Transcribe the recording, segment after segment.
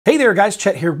Hey there guys,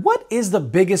 Chet here. What is the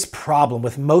biggest problem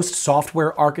with most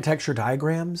software architecture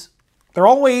diagrams? They're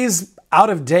always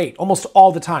out of date, almost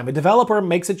all the time. A developer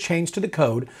makes a change to the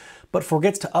code, but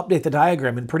forgets to update the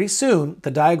diagram, and pretty soon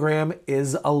the diagram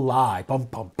is a lie. Bum,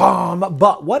 bum, bum.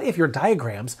 But what if your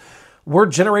diagrams were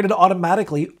generated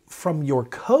automatically from your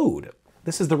code?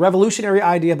 This is the revolutionary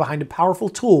idea behind a powerful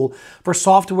tool for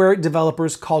software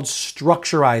developers called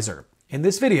Structurizr. In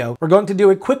this video, we're going to do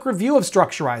a quick review of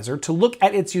Structurizr to look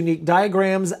at its unique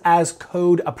diagrams as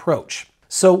code approach.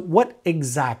 So what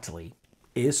exactly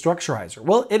is Structurizr?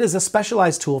 Well, it is a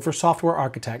specialized tool for software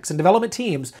architects and development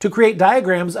teams to create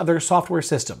diagrams of their software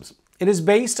systems. It is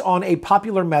based on a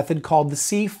popular method called the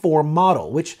C4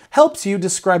 model, which helps you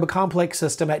describe a complex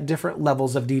system at different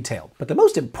levels of detail. But the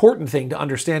most important thing to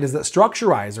understand is that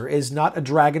Structurizr is not a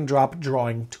drag and drop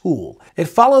drawing tool. It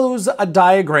follows a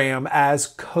diagram as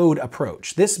code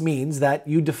approach. This means that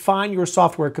you define your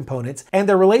software components and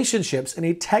their relationships in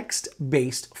a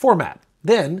text-based format.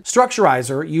 Then,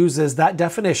 Structurizr uses that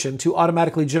definition to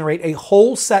automatically generate a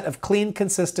whole set of clean,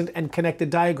 consistent, and connected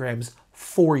diagrams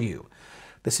for you.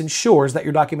 This ensures that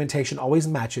your documentation always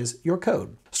matches your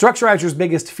code. Structurizr's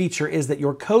biggest feature is that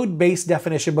your code-based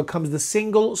definition becomes the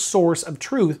single source of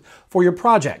truth for your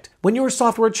project. When your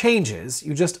software changes,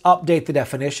 you just update the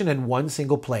definition in one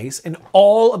single place, and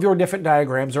all of your different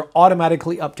diagrams are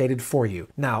automatically updated for you.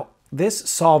 Now, this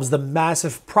solves the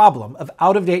massive problem of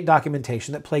out-of-date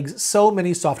documentation that plagues so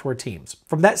many software teams.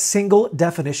 From that single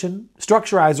definition,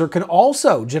 Structurizr can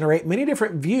also generate many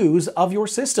different views of your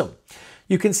system.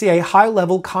 You can see a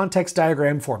high-level context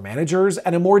diagram for managers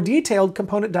and a more detailed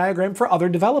component diagram for other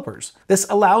developers. This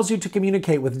allows you to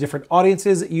communicate with different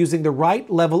audiences using the right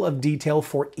level of detail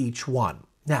for each one.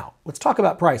 Now, let's talk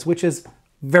about price, which is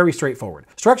very straightforward.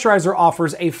 Structurizr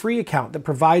offers a free account that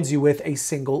provides you with a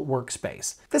single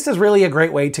workspace. This is really a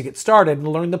great way to get started and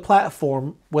learn the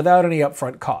platform without any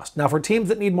upfront cost. Now, for teams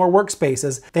that need more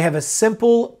workspaces, they have a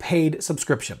simple paid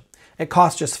subscription. It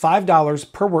costs just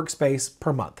 $5 per workspace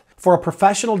per month. For a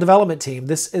professional development team,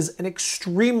 this is an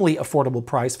extremely affordable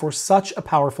price for such a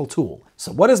powerful tool.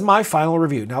 So what is my final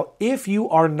review? Now, if you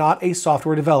are not a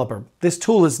software developer, this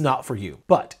tool is not for you.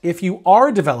 But if you are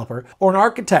a developer or an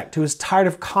architect who is tired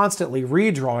of constantly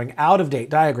redrawing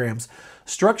out-of-date diagrams,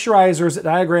 Structurizr's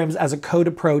diagrams as a code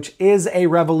approach is a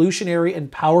revolutionary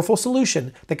and powerful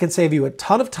solution that can save you a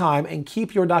ton of time and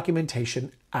keep your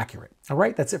documentation accurate. All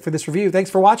right, that's it for this review. Thanks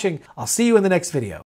for watching. I'll see you in the next video.